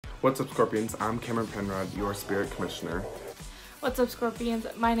What's up, Scorpions? I'm Cameron Penrod, your Spirit Commissioner. What's up, Scorpions?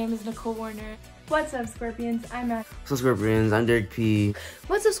 My name is Nicole Warner. What's up, Scorpions? I'm Matt. What's up, Scorpions? I'm Derek P.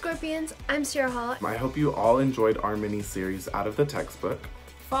 What's up, Scorpions? I'm Sarah Hall. I hope you all enjoyed our mini-series out of the textbook.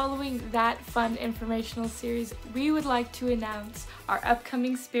 Following that fun informational series, we would like to announce our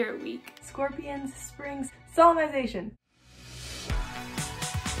upcoming Spirit Week. Scorpions Springs Solemnization.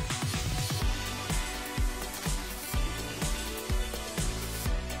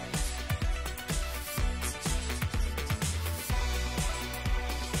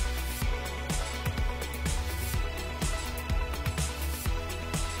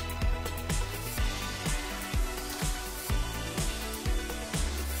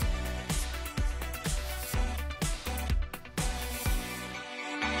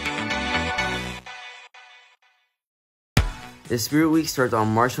 The Spirit Week starts on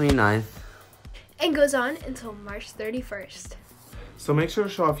March 29th and goes on until March 31st. So make sure to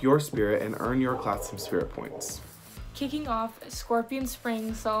show off your spirit and earn your class some spirit points. Kicking off Scorpion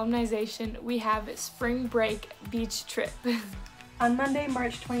Spring Solemnization, we have Spring Break Beach Trip. On Monday,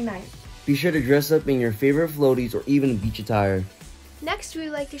 March 29th. Be sure to dress up in your favorite floaties or even beach attire. Next, we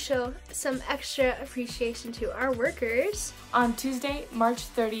would like to show some extra appreciation to our workers. On Tuesday,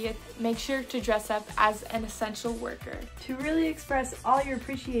 March 30th, make sure to dress up as an essential worker to really express all your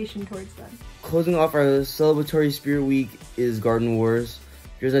appreciation towards them. Closing off our celebratory Spirit Week is Garden Wars.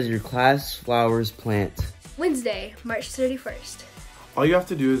 Dress as your class flowers plant. Wednesday, March 31st. All you have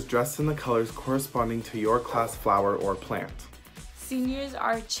to do is dress in the colors corresponding to your class flower or plant. Seniors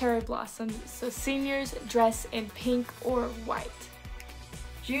are cherry blossoms, so seniors dress in pink or white.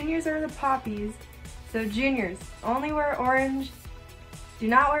 Juniors are the poppies, so juniors only wear orange. Do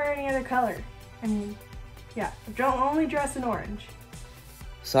not wear any other color. Don't only dress in orange.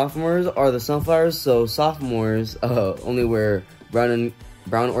 Sophomores are the sunflowers, so sophomores only wear brown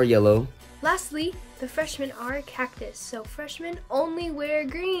or yellow. Lastly, the freshmen are cactus, so freshmen only wear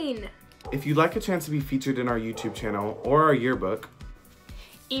green. If you'd like a chance to be featured in our YouTube channel or our yearbook,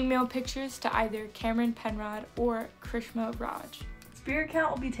 email pictures to either Cameron Penrod or Kirshma Raj. Spirit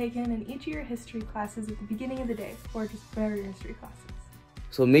count will be taken in each of your history classes at the beginning of the day, or just whatever your history classes.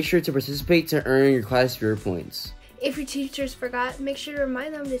 So make sure to participate to earn your class spirit points. If your teachers forgot, make sure to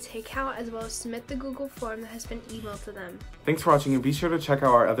remind them to take count as well as submit the Google form that has been emailed to them. Thanks for watching, and be sure to check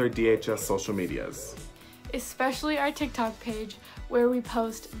out our other DHS social medias. Especially our TikTok page, where we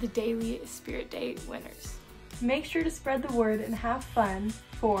post the daily Spirit Day winners. Make sure to spread the word and have fun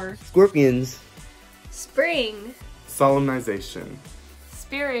for Scorpions Spring Solemnization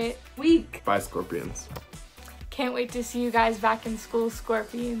Spirit Week. Bye, Scorpions. Can't wait to see you guys back in school,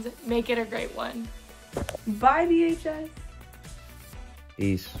 Scorpions. Make it a great one. Bye, DHS.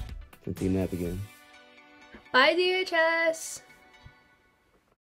 Peace. Continue nap again. Bye, DHS.